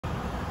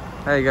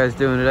How you guys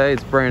doing today?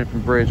 It's Brandon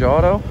from Bridge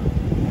Auto.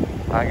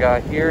 I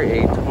got here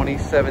a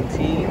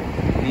 2017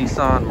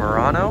 Nissan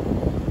Murano.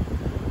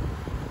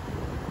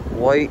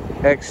 White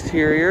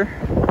exterior,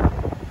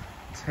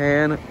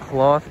 tan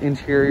cloth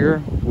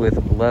interior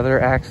with leather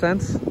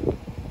accents.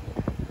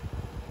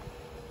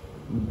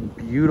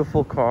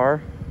 Beautiful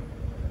car.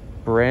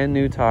 Brand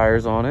new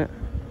tires on it.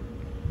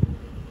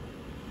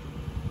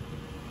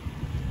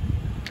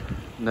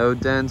 No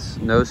dents,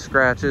 no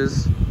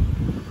scratches.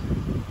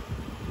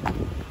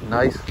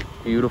 Nice,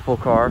 beautiful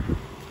car.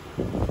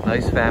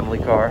 Nice family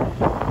car.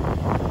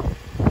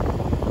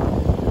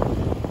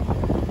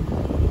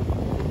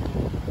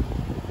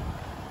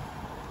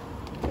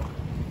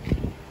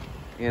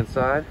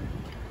 Inside,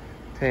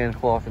 tan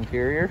cloth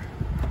interior,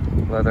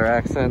 leather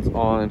accents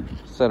on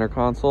center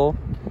console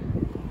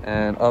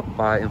and up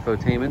by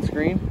infotainment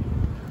screen.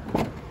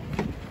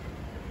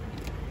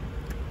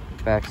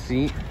 Back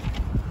seat,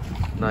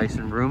 nice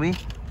and roomy.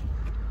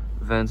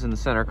 Vents in the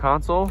center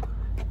console.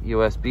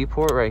 USB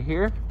port right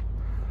here.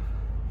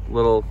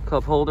 Little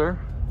cup holder.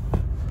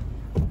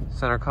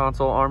 Center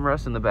console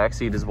armrest in the back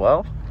seat as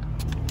well.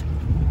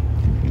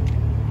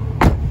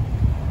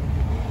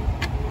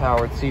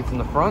 Powered seats in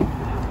the front.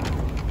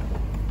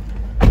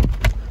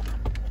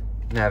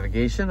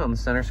 Navigation on the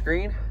center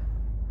screen.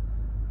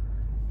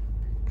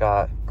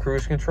 Got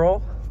cruise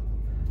control.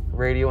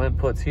 Radio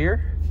inputs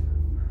here.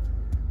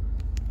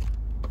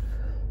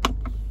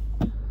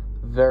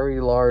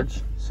 Very large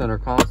center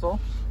console.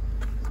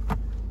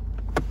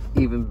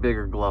 Even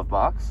bigger glove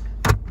box.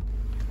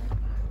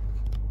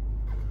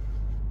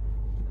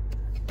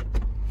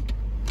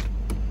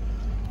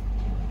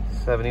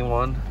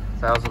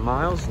 $71,000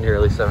 miles,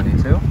 nearly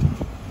 72.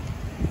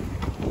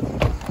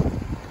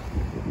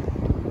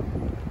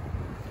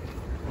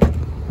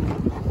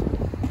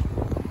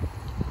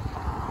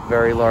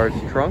 Very large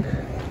trunk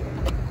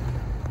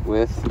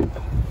with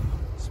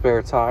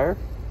spare tire,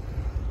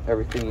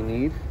 everything you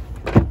need.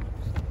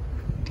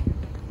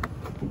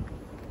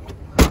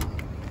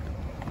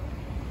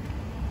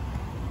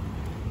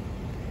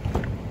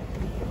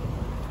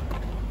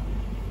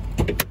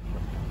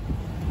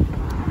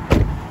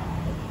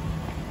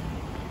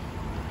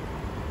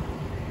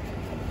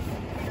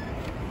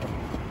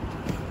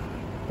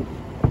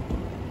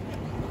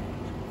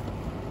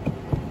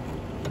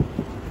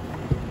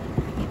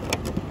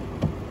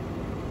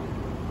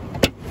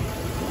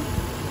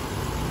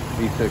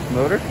 V6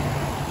 motor.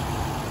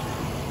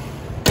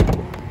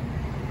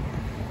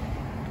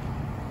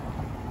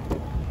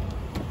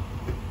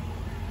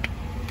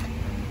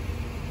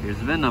 Here's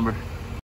the VIN number.